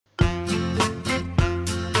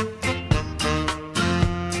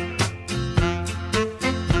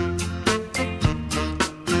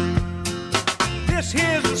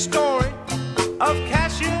of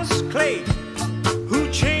Cassius Clay, who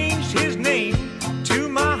changed his name to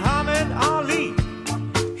Muhammad Ali.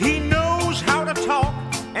 He knows how to talk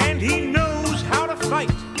and he knows how to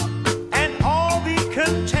fight, and all the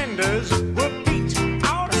contenders were beat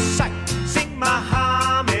out of sight. Sing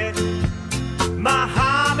Muhammad,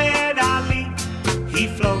 Muhammad Ali. He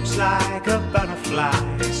floats like a butterfly,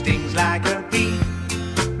 stings like a bee.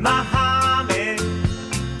 Muhammad,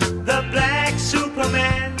 the black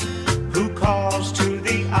Superman, who calls to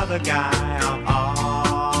the other guy, I'm Ali.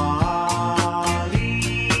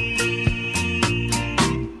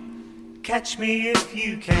 Catch me if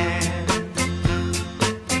you can.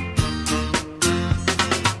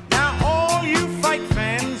 Now all you fight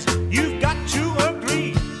fans, you've got to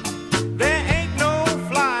agree, there ain't no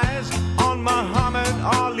flies on Muhammad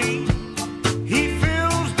Ali. He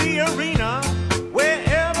fills the arena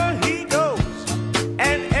wherever he goes,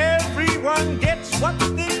 and everyone gets what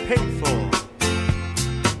they pay for.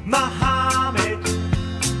 Muhammad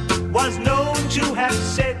was known to have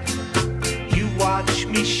said, you watch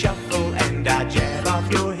me shuffle and I jab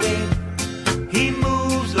off your head. He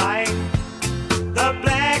moves like the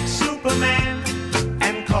black Superman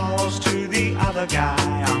and calls to the other guy,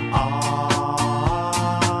 I'm Ali.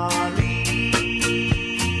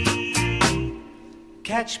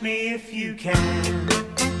 Catch me if you can.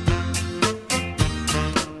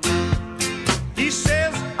 He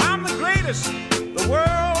says, I'm the greatest the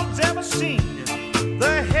world's ever seen,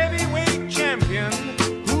 the heavyweight champion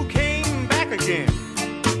who came back again.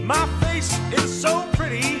 My face is so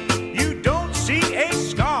pretty, you don't see a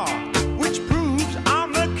scar, which proves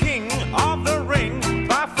I'm the king of the ring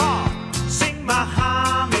by far. Sing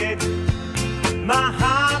Muhammad,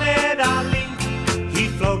 Muhammad Ali. He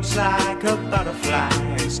floats like a butterfly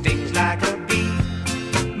and stings like a bee.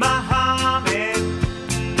 Muhammad,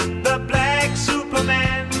 the black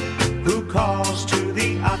Superman, who calls to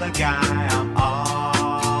the other guy, I'm Ali.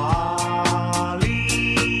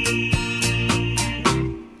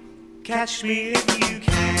 Catch me if you can.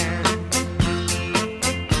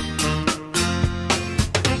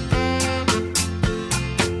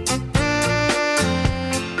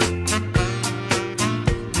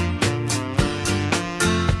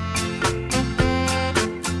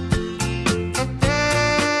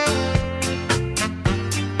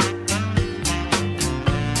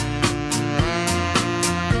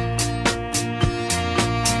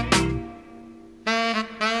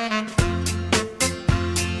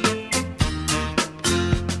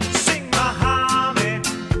 Sing Muhammad,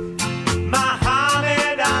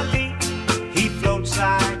 Muhammad Ali. He floats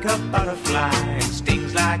like a butterfly and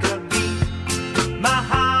stings like a bee.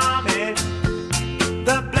 Muhammad,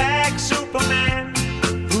 the black Superman,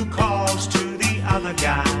 who calls to the other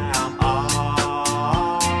guy, I'm Ali.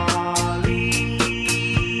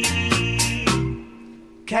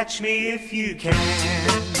 Catch me if you can.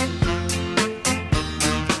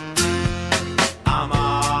 I'm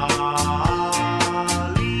Ali.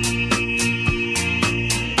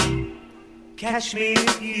 Catch me